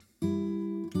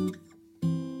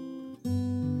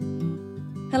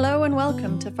Hello and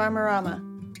welcome to Farmerama.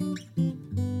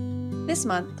 This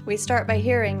month, we start by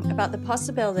hearing about the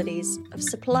possibilities of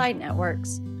supply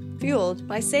networks fueled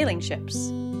by sailing ships.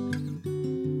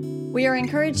 We are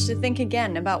encouraged to think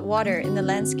again about water in the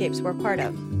landscapes we're part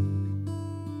of.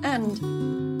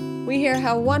 And we hear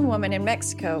how one woman in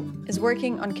Mexico is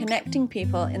working on connecting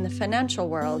people in the financial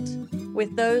world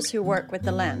with those who work with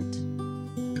the land,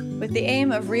 with the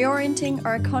aim of reorienting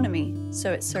our economy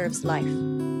so it serves life.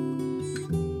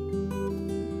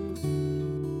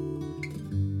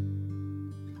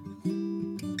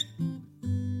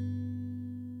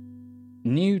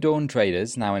 New Dawn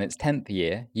Traders, now in its 10th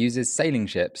year, uses sailing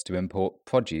ships to import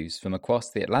produce from across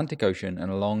the Atlantic Ocean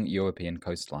and along European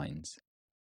coastlines.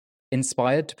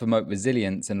 Inspired to promote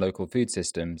resilience in local food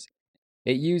systems,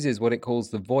 it uses what it calls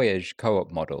the voyage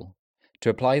co-op model to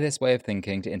apply this way of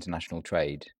thinking to international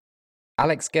trade.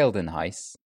 Alex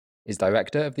Geldenhuys is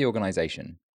director of the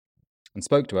organisation and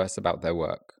spoke to us about their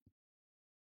work.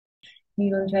 New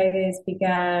Dawn Traders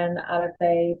began out of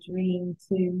a dream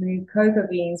to move cocoa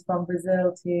beans from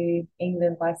Brazil to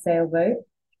England by sailboat,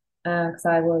 because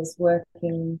I was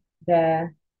working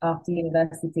there after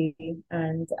university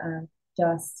and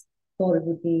just thought it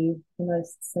would be the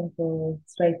most simple,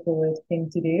 straightforward thing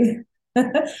to do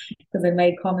because it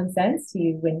made common sense to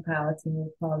use wind power to move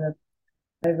cargo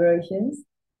over oceans.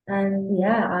 And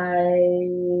yeah,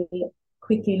 I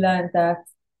quickly learned that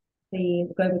the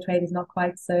global trade is not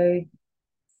quite so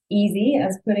easy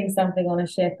as putting something on a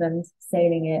ship and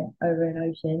sailing it over an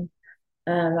ocean.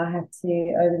 I had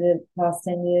to, over the past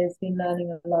 10 years, been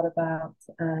learning a lot about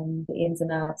the ins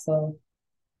and outs of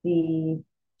the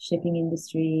shipping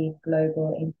industry,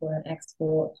 global import and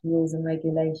export, rules and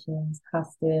regulations,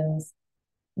 customs.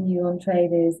 New Dawn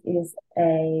Traders is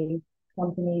a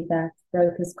company that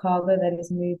brokers cargo that is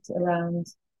moved around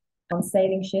on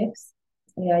sailing ships.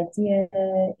 The idea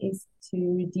is to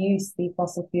reduce the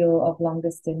fossil fuel of long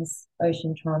distance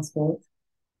ocean transport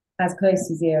as close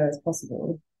to zero as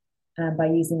possible by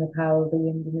using the power of the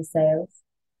wind and the sails.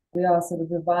 We are sort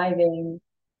of reviving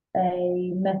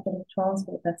a method of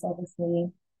transport that's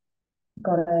obviously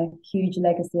got a huge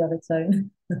legacy of its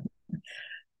own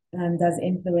and has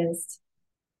influenced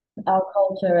our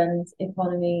culture and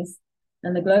economies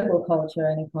and the global culture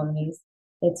and economies.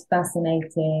 It's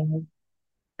fascinating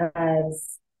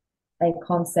as a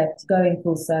concept going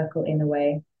full circle in a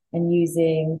way and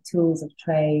using tools of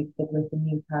trade but with a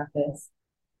new purpose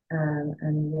and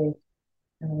with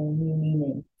new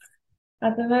meaning.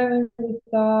 At the moment,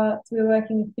 we're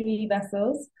working with 3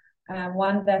 vessels.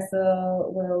 One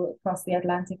vessel will cross the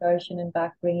Atlantic Ocean and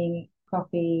back, bringing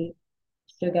coffee,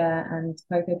 sugar, and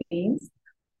cocoa beans.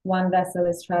 One vessel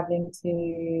is traveling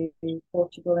to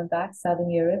Portugal and back,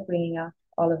 Southern Europe, bringing up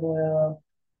olive oil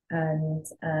and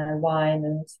wine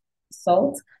and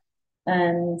salt.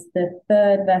 And the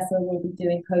 3rd vessel will be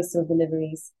doing coastal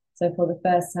deliveries. So for the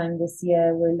first time this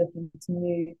year, we're looking to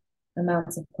move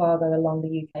amounts of cargo along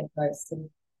the UK coast, and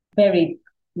very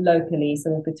locally,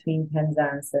 sort of between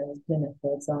Penzance and Plymouth,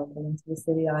 for example, into the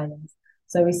Scilly Islands.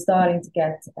 So we're starting to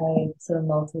get a sort of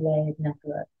multi-layered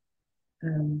network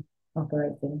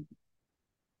operating.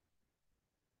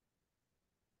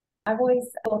 I've always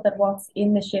thought that what's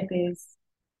in the ship is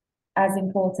as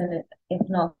important, if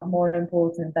not more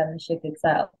important, than the ship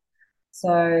itself.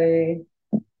 So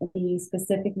we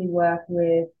specifically work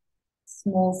with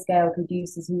small-scale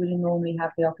producers who wouldn't normally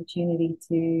have the opportunity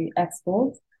to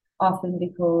export, often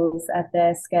because at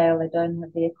their scale they don't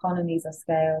have the economies of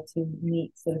scale to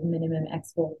meet sort of minimum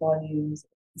export volumes.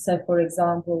 So, for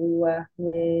example, we work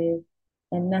with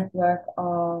a network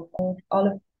of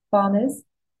olive farmers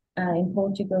in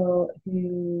Portugal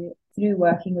who, through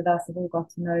working with us, have all got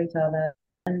to know each other,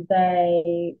 and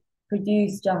they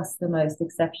produce just the most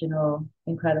exceptional,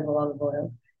 incredible olive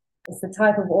oil. It's the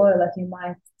type of oil that you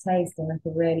might taste in like a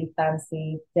really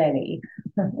fancy deli.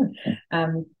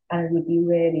 And it would be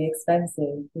really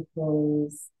expensive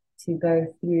because to go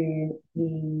through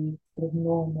the sort of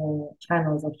normal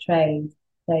channels of trade,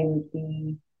 they would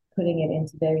be putting it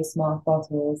into very smart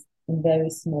bottles in very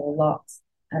small lots.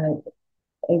 And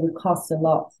it would cost a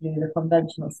lot through the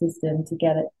conventional system to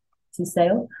get it to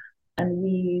sale. And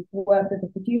we work with the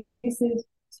producers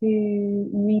to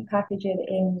repackage it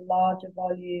in larger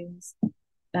volumes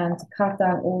and to cut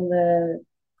down all the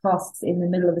costs in the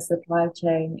middle of the supply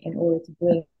chain in order to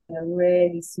bring a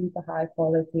really super high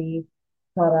quality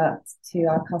product to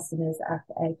our customers at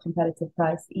a competitive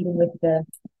price, even with the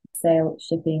sale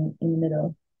shipping in the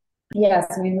middle. Yes,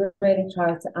 we really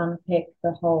try to unpick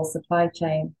the whole supply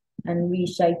chain and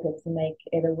reshape it to make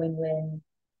it a win-win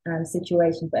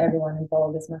situation for everyone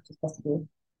involved as much as possible.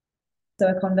 So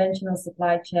a conventional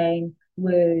supply chain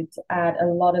would add a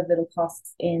lot of little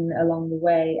costs in along the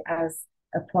way as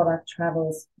a product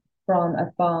travels from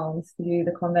a farm through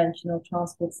the conventional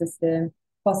transport system,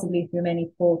 possibly through many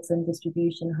ports and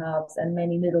distribution hubs and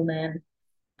many middlemen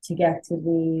to get to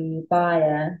the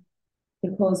buyer.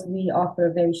 Because we offer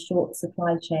a very short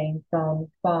supply chain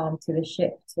from farm to the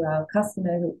ship to our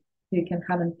customer who can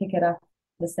come and pick it up,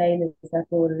 the sailors that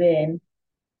brought it in,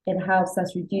 it helps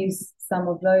us reduce some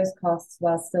of those costs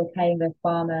while still paying the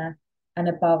farmer an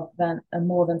above than a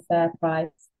more than fair price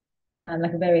and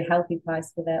like a very healthy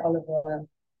price for their olive oil.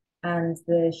 And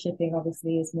the shipping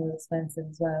obviously is more expensive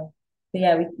as well. But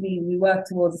yeah, we work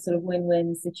towards a sort of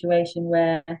win-win situation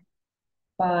where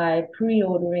by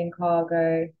pre-ordering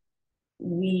cargo,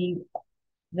 the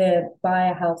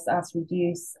buyer helps us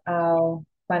reduce our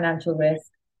financial risk.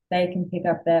 They can pick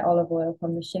up their olive oil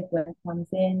from the ship when it comes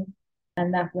in,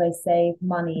 and that way save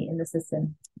money in the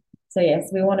system. So yes,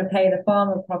 we want to pay the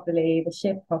farmer properly, the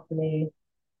ship properly,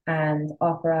 and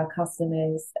offer our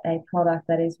customers a product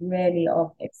that is really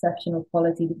of exceptional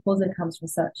quality because it comes from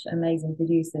such amazing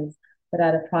producers, but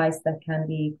at a price that can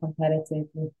be competitive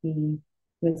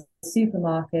with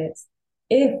supermarkets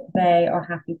if they are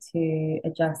happy to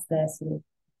adjust their sort of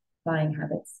buying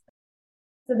habits.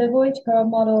 So the voyage co-op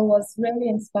model was really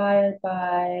inspired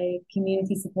by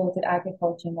community supported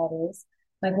agriculture models,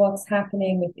 like what's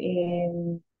happening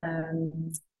within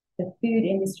the food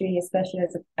industry, especially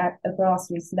at a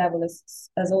grassroots level,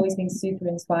 has always been super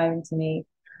inspiring to me.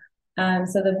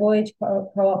 So the voyage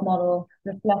co-op model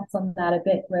reflects on that a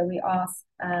bit, where we ask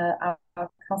our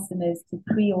customers to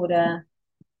pre-order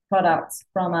products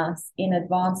from us in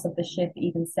advance of the ship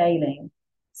even sailing,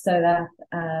 so that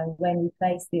when we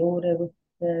place the order with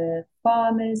the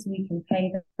farmers, we can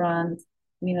pay the front.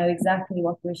 We know exactly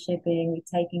what we're shipping.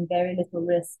 We're taking very little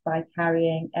risk by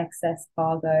carrying excess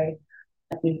cargo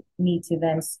that we need to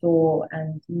then store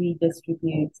and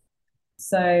redistribute.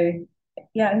 So,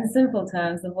 yeah, in simple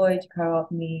terms, the voyage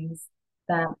co-op means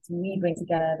that we bring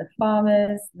together the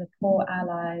farmers, the core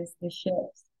allies, the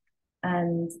ships,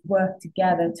 and work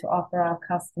together to offer our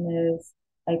customers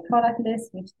a product list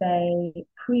which they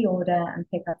pre-order and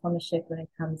pick up on the ship when it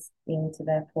comes into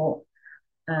their port.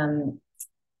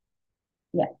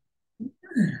 Yeah,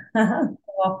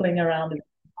 waffling around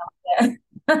it.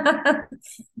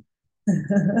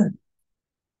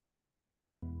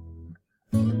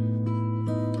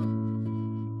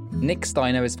 Nick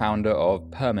Steiner is founder of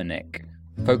PermaNick,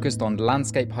 focused on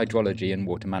landscape hydrology and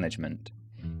water management.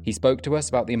 He spoke to us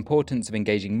about the importance of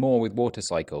engaging more with water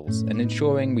cycles and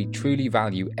ensuring we truly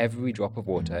value every drop of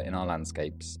water in our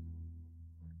landscapes.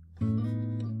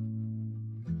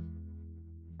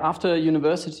 After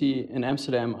university in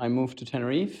Amsterdam, I moved to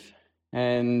Tenerife,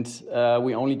 and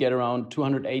we only get around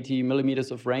 280 millimeters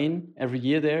of rain every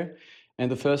year there. And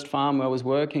the first farm where I was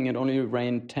working, it only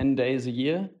rained 10 days a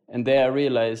year. And there I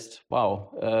realized,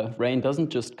 wow, rain doesn't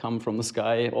just come from the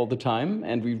sky all the time,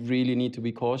 and we really need to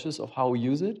be cautious of how we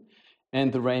use it.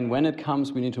 And the rain, when it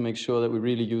comes, we need to make sure that we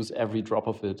really use every drop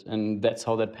of it. And that's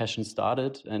how that passion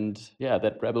started. And yeah,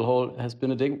 that rabbit hole has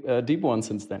been a deep one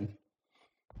since then.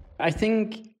 I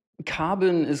think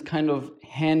carbon is kind of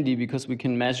handy because we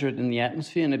can measure it in the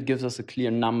atmosphere, and it gives us a clear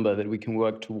number that we can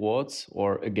work towards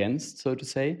or against, so to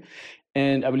say.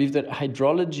 And I believe that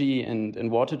hydrology and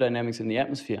water dynamics in the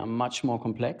atmosphere are much more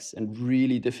complex and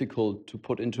really difficult to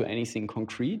put into anything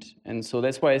concrete. And so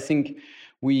that's why I think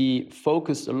we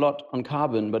focused a lot on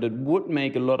carbon, but it would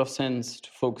make a lot of sense to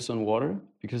focus on water,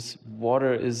 because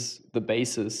water is the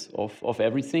basis of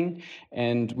everything.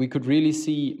 And we could really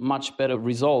see much better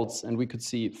results, and we could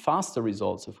see faster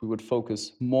results if we would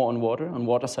focus more on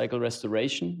water cycle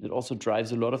restoration. It also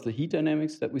drives a lot of the heat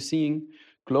dynamics that we're seeing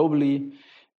globally.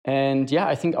 And yeah,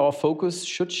 I think our focus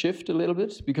should shift a little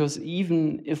bit, because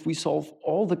even if we solve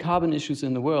all the carbon issues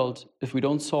in the world, if we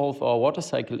don't solve our water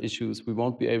cycle issues, we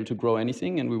won't be able to grow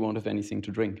anything and we won't have anything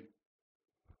to drink.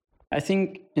 I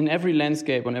think in every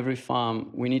landscape, on every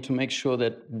farm, we need to make sure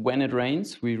that when it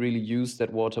rains, we really use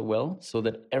that water well, so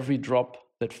that every drop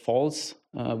that falls,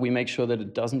 we make sure that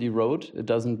it doesn't erode, it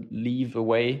doesn't leave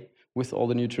away with all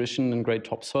the nutrition and great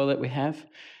topsoil that we have.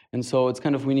 And so it's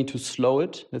kind of, we need to slow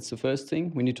it. That's the first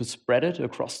thing. We need to spread it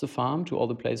across the farm to all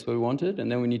the places where we want it.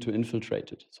 And then we need to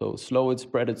infiltrate it. So slow it,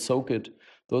 spread it, soak it.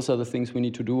 Those are the things we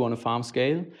need to do on a farm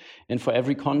scale. And for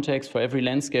every context, for every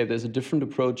landscape, there's a different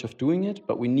approach of doing it.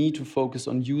 But we need to focus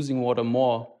on using water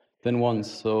more than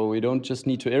once. So we don't just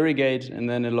need to irrigate and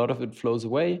then a lot of it flows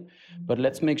away. But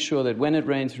let's make sure that when it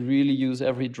rains, we really use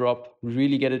every drop, we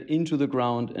really get it into the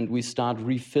ground, and we start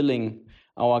refilling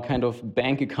our kind of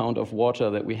bank account of water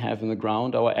that we have in the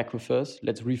ground, our aquifers.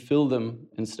 Let's refill them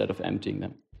instead of emptying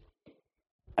them.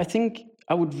 I think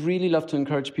I would really love to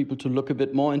encourage people to look a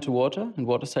bit more into water and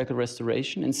water cycle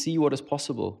restoration and see what is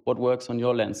possible, what works on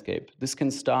your landscape. This can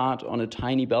start on a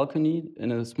tiny balcony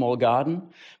in a small garden,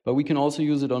 but we can also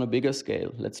use it on a bigger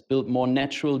scale. Let's build more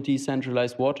natural,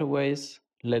 decentralized waterways.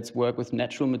 Let's work with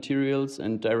natural materials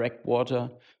and direct water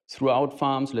throughout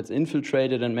farms. Let's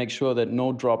infiltrate it and make sure that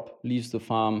no drop leaves the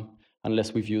farm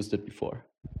unless we've used it before.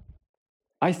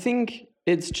 I think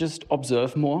it's just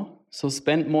observe more. So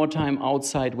spend more time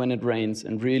outside when it rains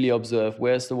and really observe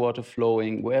where's the water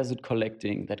flowing, where's it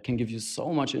collecting. That can give you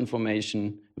so much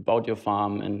information about your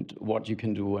farm and what you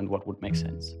can do and what would make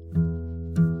sense.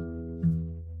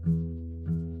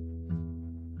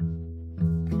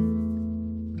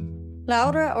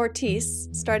 Laura Ortiz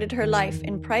started her life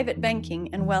in private banking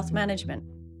and wealth management,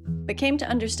 but came to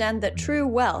understand that true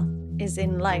wealth is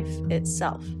in life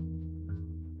itself.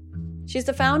 She's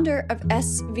the founder of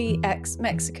SVX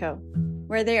Mexico,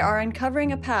 where they are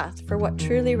uncovering a path for what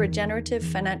truly regenerative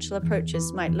financial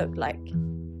approaches might look like.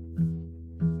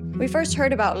 We first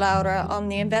heard about Laura on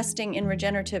the Investing in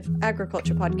Regenerative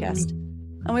Agriculture podcast,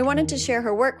 and we wanted to share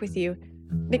her work with you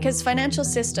because financial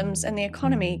systems and the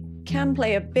economy can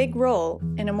play a big role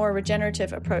in a more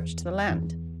regenerative approach to the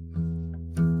land.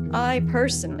 I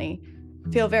personally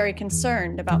feel very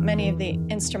concerned about many of the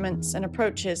instruments and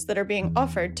approaches that are being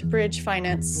offered to bridge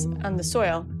finance and the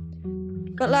soil.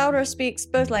 But Laura speaks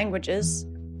both languages,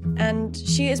 and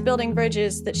she is building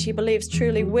bridges that she believes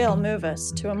truly will move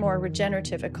us to a more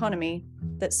regenerative economy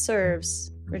that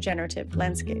serves regenerative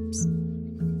landscapes.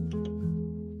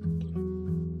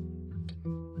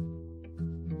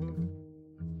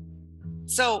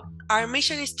 So our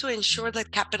mission is to ensure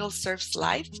that capital serves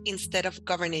life instead of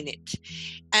governing it.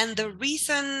 And the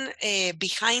reason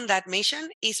behind that mission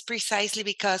is precisely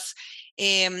because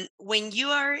when you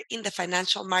are in the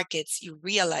financial markets, you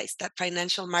realize that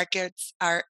financial markets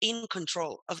are in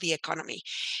control of the economy.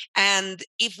 And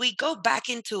if we go back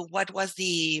into what was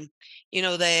the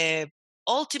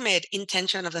ultimate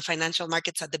intention of the financial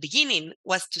markets at the beginning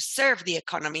was to serve the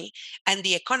economy, and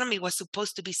the economy was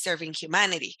supposed to be serving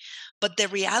humanity. But the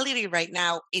reality right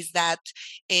now is that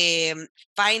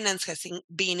finance has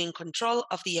been in control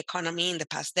of the economy in the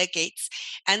past decades,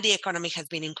 and the economy has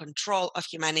been in control of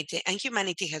humanity, and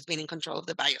humanity has been in control of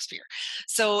the biosphere.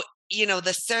 So,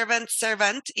 the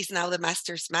servant is now the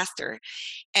master's master.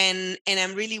 And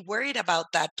I'm really worried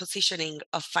about that positioning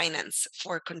of finance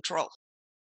for control.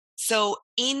 So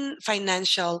in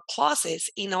financial clauses,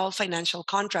 in all financial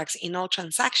contracts, in all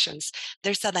transactions,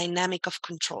 there's a dynamic of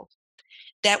control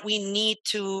that we need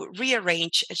to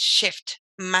rearrange and shift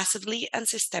massively and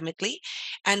systemically.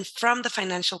 And from the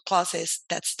financial clauses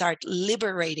that start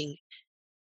liberating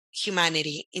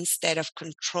humanity instead of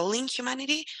controlling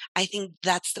humanity, I think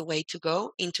that's the way to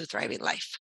go into thriving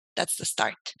life. That's the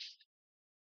start.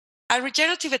 A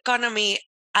regenerative economy,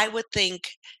 I would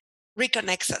think,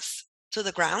 reconnects us to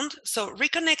the ground. So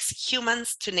reconnects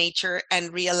humans to nature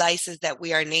and realizes that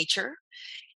we are nature.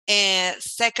 And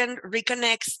second,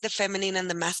 reconnects the feminine and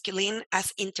the masculine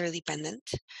as interdependent.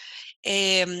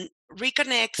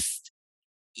 Reconnects,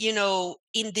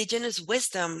 indigenous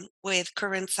wisdom with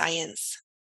current science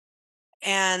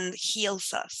and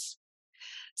heals us.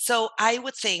 So I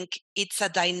would think it's a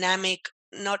dynamic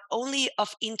not only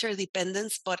of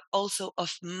interdependence, but also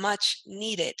of much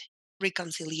needed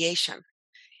reconciliation.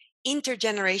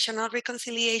 Intergenerational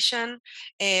reconciliation,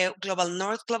 global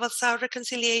north, global south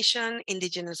reconciliation,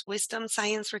 indigenous wisdom,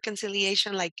 science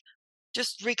reconciliation, like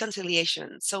just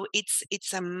reconciliation. So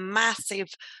it's a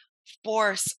massive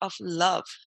force of love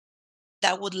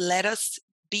that would let us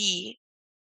be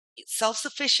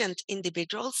self-sufficient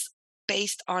individuals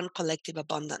based on collective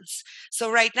abundance.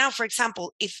 So right now, for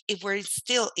example, if we're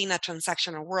still in a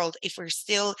transactional world, if we're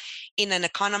still in an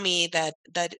economy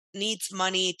that needs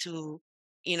money to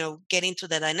get into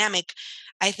the dynamic,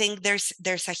 I think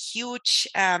there's a huge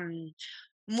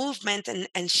movement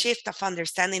and shift of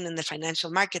understanding in the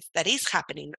financial markets that is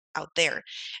happening out there.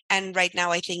 And right now,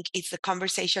 I think it's the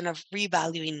conversation of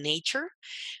revaluing nature.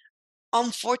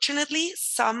 Unfortunately,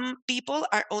 some people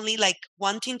are only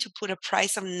wanting to put a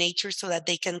price on nature so that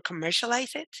they can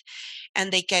commercialize it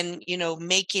and they can,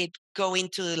 make it go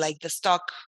into the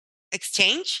stock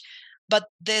exchange. But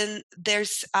then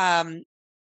there's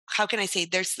how can I say,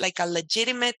 there's a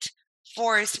legitimate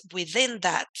force within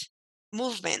that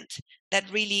movement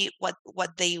that really what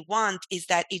they want is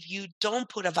that if you don't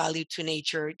put a value to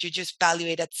nature, you just value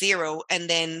it at zero, and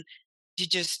then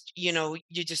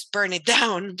you just burn it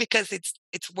down because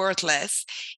it's worthless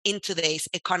in today's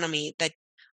economy that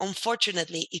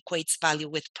unfortunately equates value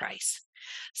with price.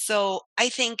 So I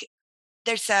think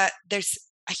there's a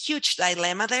huge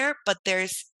dilemma there, but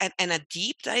there's and a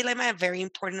deep dilemma, a very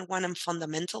important one and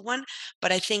fundamental one.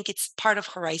 But I think it's part of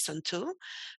Horizon 2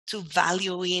 to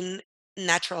valuing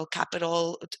natural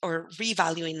capital or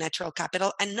revaluing natural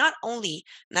capital, and not only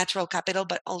natural capital,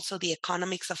 but also the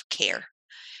economics of care.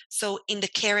 So in the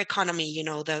care economy,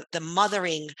 the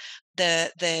mothering,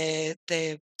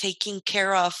 the taking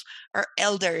care of our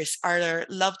elders, our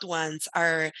loved ones,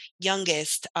 our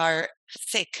youngest, our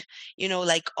sick,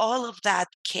 like all of that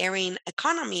caring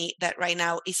economy that right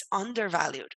now is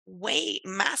undervalued, way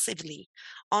massively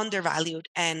undervalued,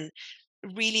 and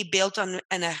really built on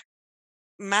a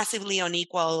massively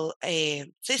unequal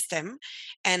system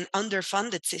and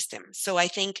underfunded system. So I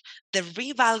think the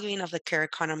revaluing of the care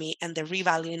economy and the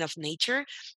revaluing of nature,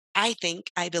 I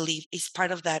believe, is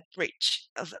part of that bridge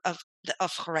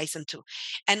of Horizon 2.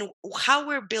 And how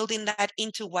we're building that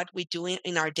into what we do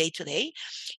in our day to day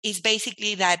is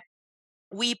basically that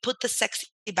we put the sexy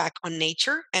back on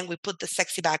nature, and we put the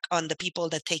sexy back on the people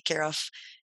that take care of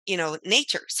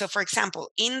nature. So for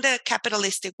example, in the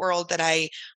capitalistic world that I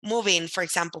move in, for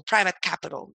example, private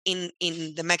capital in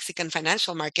the Mexican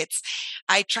financial markets,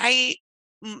 I try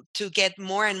to get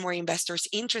more and more investors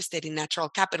interested in natural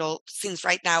capital, since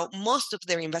right now most of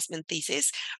their investment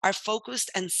theses are focused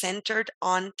and centered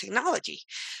on technology.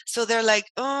 So they're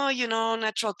like, oh,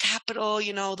 natural capital,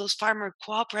 those farmer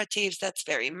cooperatives, that's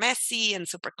very messy and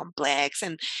super complex,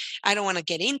 and I don't want to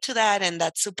get into that, and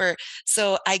that's super.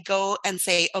 So I go and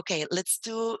say, okay, let's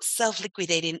do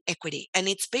self-liquidating equity. And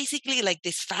it's basically like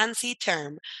this fancy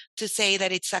term to say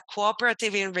that it's a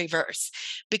cooperative in reverse.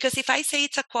 Because if I say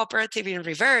it's a cooperative in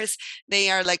reverse, they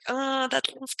are like, oh, that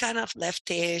sounds kind of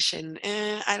leftish and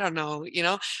I don't know,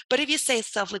 But if you say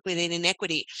self-liquidating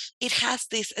equity, it has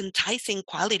this enticing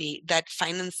quality that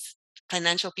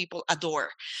financial people adore.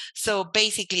 So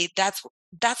basically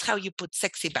that's how you put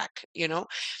sexy back,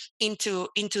 into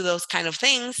those kind of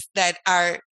things that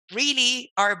are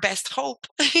really our best hope,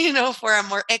 for a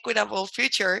more equitable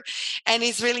future. And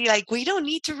it's really like, we don't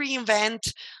need to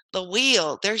reinvent the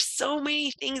wheel. There's so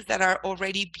many things that are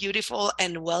already beautiful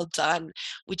and well done.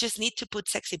 We just need to put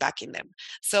sexy back in them.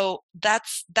 So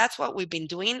that's what we've been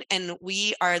doing. And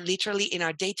we are literally in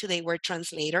our day-to-day, we're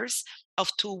translators of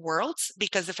two worlds,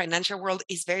 because the financial world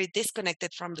is very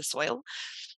disconnected from the soil.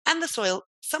 And the soil,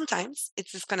 sometimes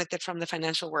it's disconnected from the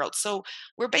financial world. So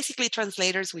we're basically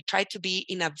translators. We try to be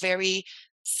in a very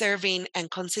serving and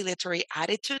conciliatory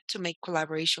attitude to make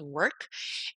collaboration work.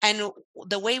 And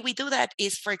the way we do that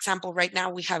is, for example, right now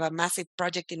we have a massive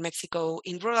project in Mexico,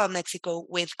 in rural Mexico,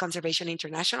 with Conservation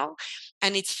International,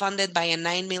 and it's funded by a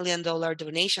 $9 million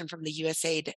donation from the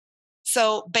USAID.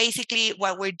 So basically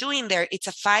what we're doing there, it's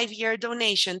a 5-year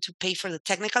donation to pay for the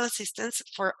technical assistance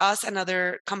for us and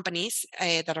other companies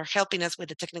that are helping us with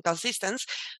the technical assistance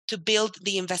to build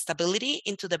the investability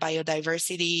into the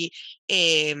biodiversity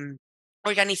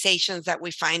organizations that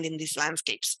we find in these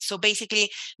landscapes. So basically,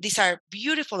 these are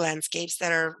beautiful landscapes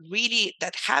that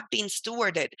have been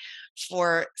stewarded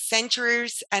for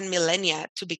centuries and millennia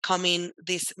to becoming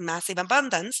this massive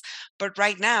abundance. But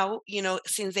right now,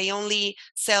 since they only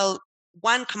sell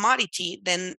one commodity,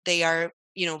 then they are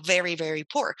very, very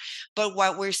poor. But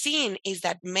what we're seeing is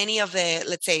that many of the,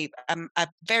 let's say, a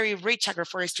very rich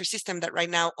agroforestry system that right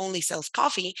now only sells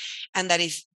coffee and that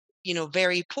is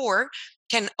very poor,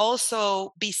 can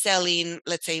also be selling,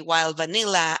 let's say, wild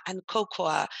vanilla and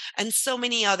cocoa and so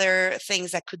many other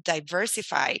things that could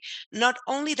diversify not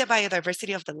only the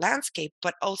biodiversity of the landscape,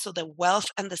 but also the wealth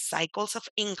and the cycles of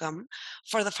income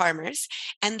for the farmers.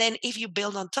 And then if you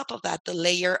build on top of that the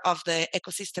layer of the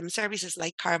ecosystem services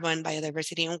like carbon,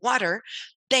 biodiversity, and water,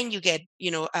 then you get,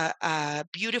 a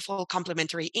beautiful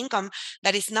complementary income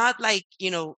that is not like,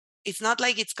 it's not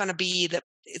like it's going to be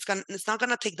it's not going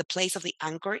to take the place of the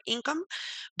anchor income,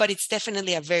 but it's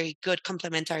definitely a very good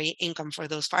complementary income for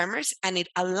those farmers, and it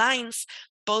aligns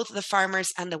both the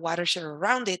farmers and the watershed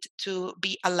around it to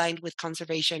be aligned with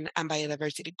conservation and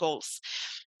biodiversity goals.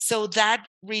 So that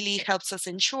really helps us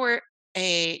ensure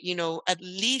at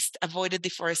least avoided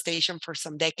deforestation for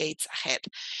some decades ahead.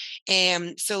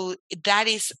 So that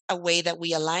is a way that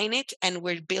we align it, and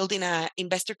we're building an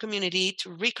investor community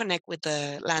to reconnect with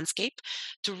the landscape,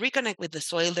 to reconnect with the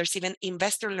soil. There's even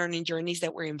investor learning journeys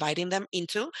that we're inviting them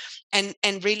into, and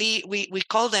really we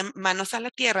call them manos a la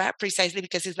tierra, precisely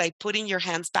because it's like putting your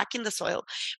hands back in the soil.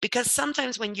 Because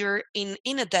sometimes when you're in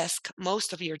a desk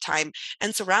most of your time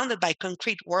and surrounded by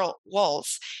concrete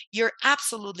walls, you're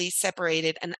absolutely separated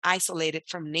separated and isolated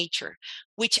from nature,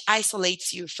 which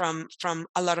isolates you from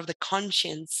a lot of the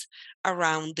conscience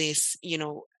around this,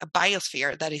 a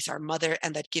biosphere that is our mother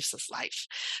and that gives us life.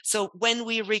 So when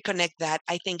we reconnect that,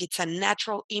 I think it's a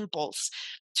natural impulse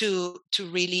to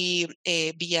really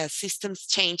be a systems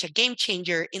change, a game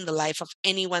changer in the life of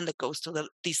anyone that goes to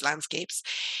these landscapes,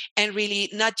 and really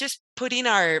not just putting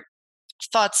our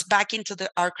thoughts back into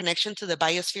our connection to the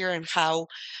biosphere and how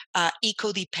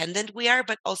eco-dependent we are,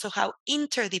 but also how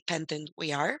interdependent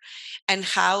we are, and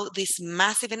how this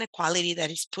massive inequality that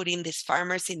is putting these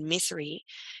farmers in misery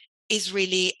is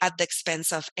really at the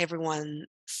expense of everyone's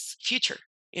future.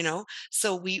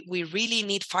 So we really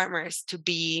need farmers to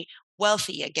be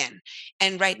wealthy again.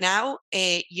 And right now,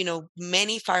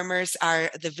 many farmers are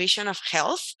the vision of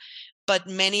health, but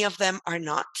many of them are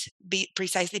not,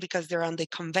 precisely because they're on the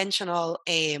conventional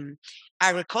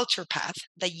agriculture path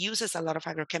that uses a lot of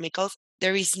agrochemicals.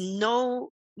 There is no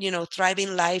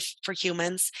thriving life for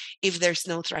humans if there's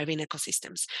no thriving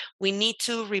ecosystems. We need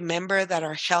to remember that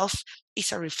our health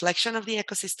is a reflection of the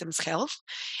ecosystem's health.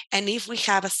 And if we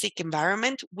have a sick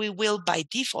environment, we will by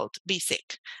default be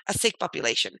sick, a sick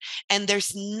population. And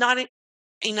there's not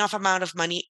enough amount of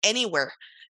money anywhere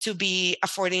to be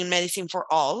affording medicine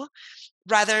for all.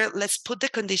 Rather, let's put the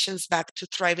conditions back to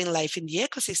thriving life in the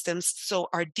ecosystems so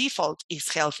our default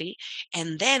is healthy,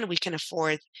 and then we can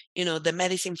afford, the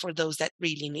medicine for those that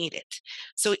really need it.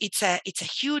 So it's a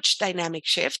huge dynamic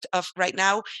shift of right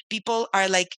now. People are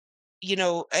like,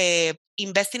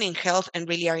 investing in health and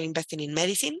really are investing in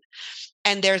medicine.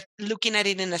 And they're looking at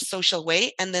it in a social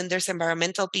way. And then there's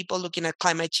environmental people looking at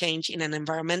climate change in an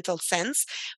environmental sense.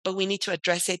 But we need to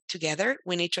address it together.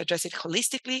 We need to address it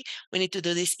holistically. We need to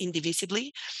do this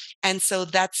indivisibly. And so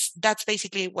that's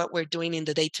basically what we're doing in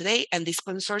the day-to-day. And this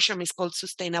consortium is called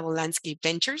Sustainable Landscape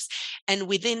Ventures. And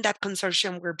within that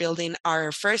consortium, we're building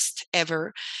our first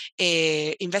ever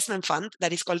investment fund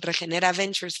that is called Regenerative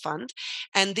Ventures Fund.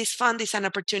 And this fund is an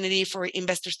opportunity for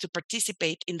investors to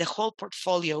participate in the whole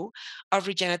portfolio of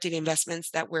regenerative investments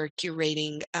that we're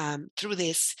curating through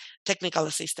this technical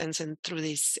assistance and through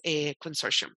this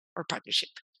consortium or partnership.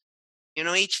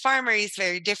 Each farmer is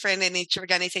very different and each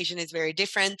organization is very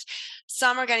different.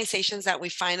 Some organizations that we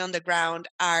find on the ground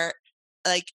are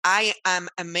like, I am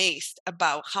amazed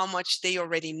about how much they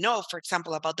already know, for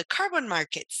example, about the carbon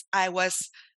markets. I was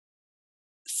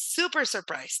super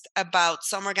surprised about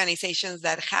some organizations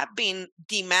that have been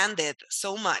demanded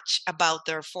so much about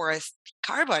their forest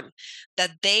carbon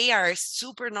that they are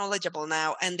super knowledgeable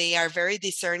now, and they are very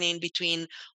discerning between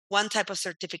one type of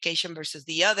certification versus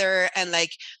the other. And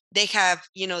like they have,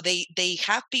 they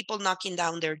have people knocking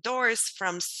down their doors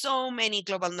from so many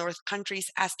global north countries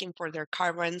asking for their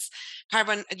carbon,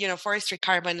 forestry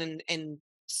carbon, and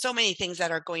so many things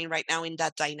that are going right now in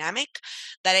that dynamic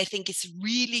that I think is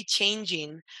really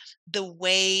changing the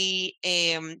way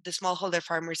the smallholder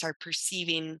farmers are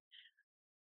perceiving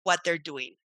what they're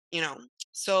doing.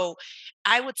 So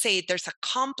I would say there's a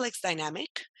complex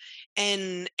dynamic,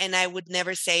 and I would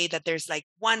never say that there's like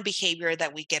one behavior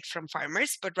that we get from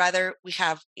farmers, but rather we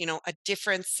have a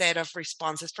different set of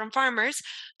responses from farmers.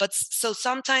 But so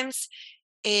sometimes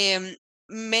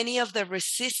many of the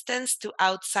resistance to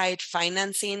outside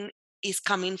financing is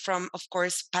coming from, of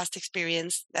course, past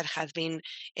experience that has been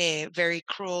very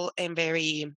cruel and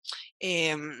very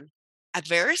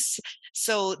adverse.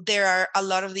 So there are a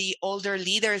lot of the older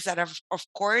leaders that are, of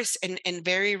course, and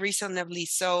very reasonably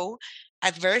so,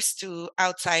 adverse to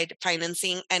outside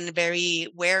financing and very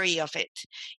wary of it.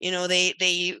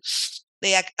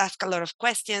 They ask a lot of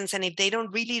questions, and if they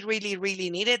don't really, really, really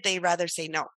need it, they rather say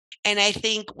no. And I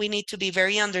think we need to be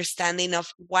very understanding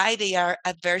of why they are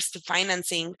adverse to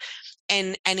financing.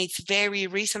 And it's very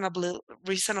reasonable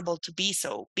to be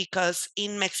so, because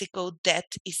in Mexico,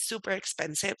 debt is super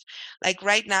expensive. Like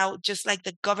right now, just like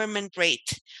the government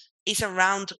rate is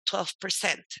around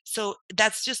 12%. So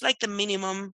that's just like the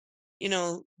minimum,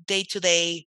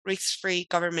 day-to-day risk-free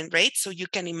government rate. So you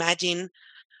can imagine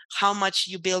how much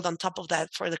you build on top of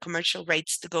that for the commercial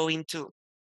rates to go into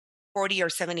 40 or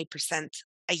 70%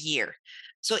 a year.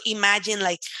 So imagine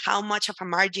like how much of a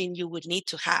margin you would need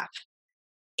to have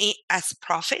as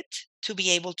profit to be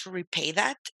able to repay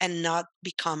that and not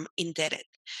become indebted.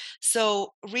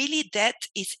 So really debt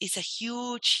is a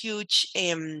huge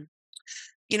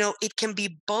it can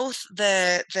be both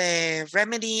the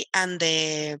remedy and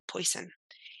the poison.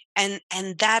 And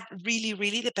that really,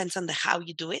 really depends on the how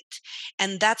you do it.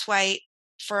 And that's why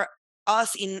for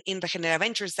us in Regenera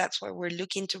Ventures, that's why we're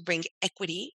looking to bring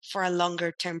equity for a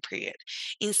longer term period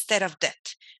instead of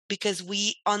debt, because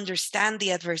we understand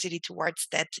the adversity towards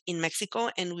debt in Mexico,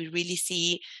 and we really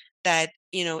see that,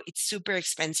 it's super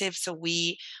expensive. So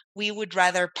we would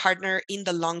rather partner in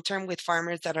the long term with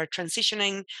farmers that are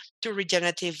transitioning to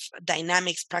regenerative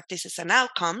dynamics practices and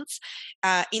outcomes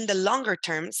in the longer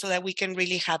term, so that we can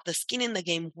really have the skin in the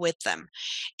game with them.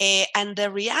 And the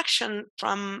reaction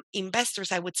from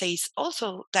investors, I would say, is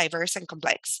also diverse and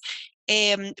complex.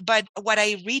 But what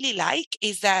I really like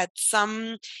is that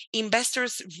some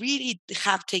investors really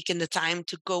have taken the time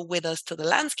to go with us to the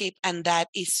landscape, and that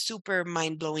is super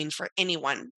mind-blowing for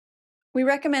anyone. We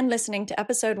recommend listening to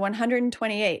episode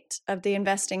 128 of the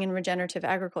Investing in Regenerative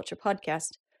Agriculture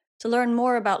podcast to learn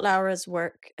more about Laura's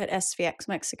work at SVX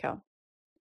Mexico.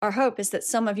 Our hope is that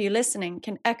some of you listening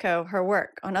can echo her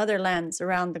work on other lands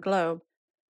around the globe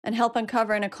and help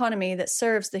uncover an economy that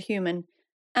serves the human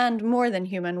and more than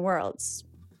human worlds.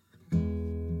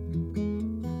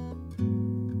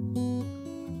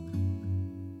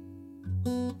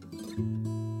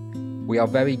 We are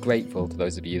very grateful to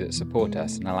those of you that support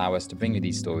us and allow us to bring you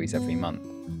these stories every month.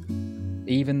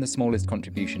 Even the smallest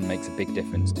contribution makes a big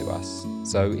difference to us,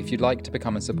 so if you'd like to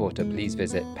become a supporter, please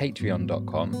visit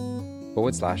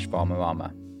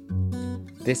patreon.com/Farmerama.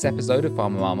 This episode of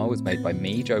Farmerama was made by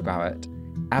me, Joe Barrett,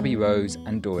 Abby Rose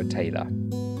and Dora Taylor.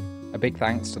 A big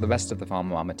thanks to the rest of the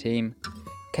Farmerama team: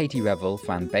 Katie Revel,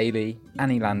 Fran Bailey,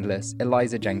 Annie Landless,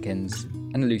 Eliza Jenkins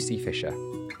and Lucy Fisher.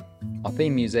 Our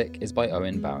theme music is by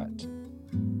Owen Barrett.